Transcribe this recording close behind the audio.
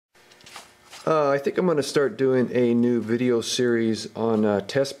I think I'm going to start doing a new video series on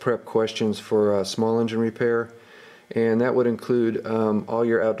test prep questions for small engine repair, and that would include all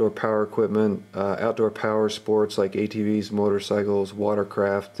your outdoor power equipment, outdoor power sports like ATVs, motorcycles,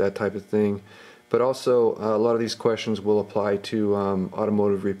 watercraft, that type of thing. But also a lot of these questions will apply to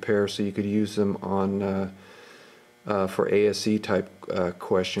automotive repair, so you could use them on for ASE type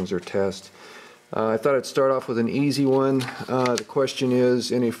questions or tests. I thought I'd start off with an easy one. The question is,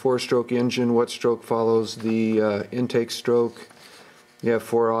 in a four-stroke engine, what stroke follows the intake stroke? You have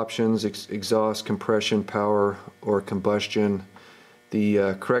four options: exhaust, compression, power, or combustion.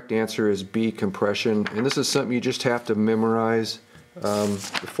 The correct answer is B, compression, and this is something you just have to memorize. The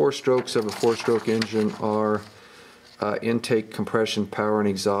four strokes of a four-stroke engine are intake, compression, power, and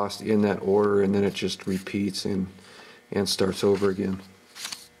exhaust in that order, and then it just repeats and starts over again.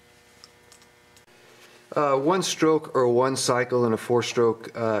 One stroke or one cycle in a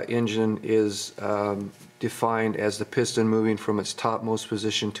four-stroke engine is defined as the piston moving from its topmost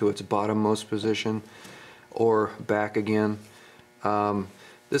position to its bottommost position, or back again.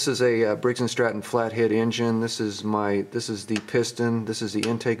 This is a Briggs & Stratton flathead engine. This is the piston, this is the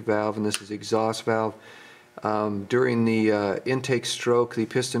intake valve, and this is the exhaust valve. During the intake stroke, the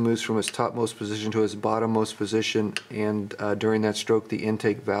piston moves from its topmost position to its bottommost position, and during that stroke the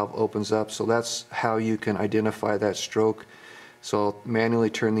intake valve opens up. So that's how you can identify that stroke. So I'll manually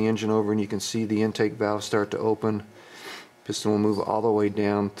turn the engine over and you can see the intake valve start to open. Piston will move all the way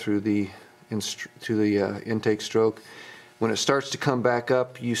down through the intake stroke. When it starts to come back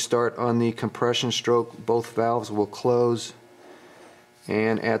up, you start on the compression stroke. Both valves will close,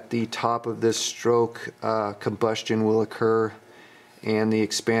 and at the top of this stroke, combustion will occur, and the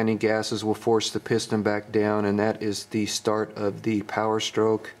expanding gases will force the piston back down, and that is the start of the power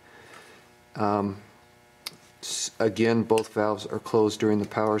stroke. Again, both valves are closed during the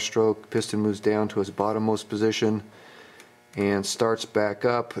power stroke. Piston moves down to its bottommost position and starts back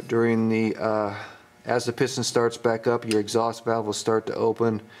up. As the piston starts back up, your exhaust valve will start to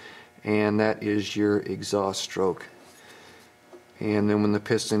open, and that is your exhaust stroke. And then when the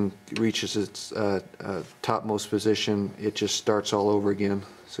piston reaches its topmost position, it just starts all over again.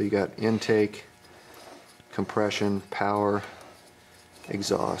 So you got intake, compression, power,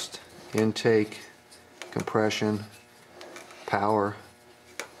 exhaust. Intake, compression, power,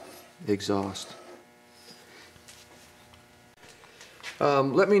 exhaust.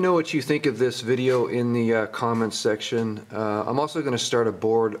 Let me know what you think of this video in the comments section. I'm also going to start a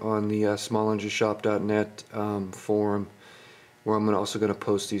board on the smallengineshop.net forum, where I'm also going to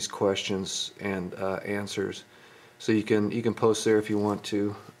post these questions and answers. So you can post there if you want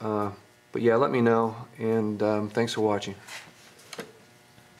to. But yeah, let me know, and thanks for watching.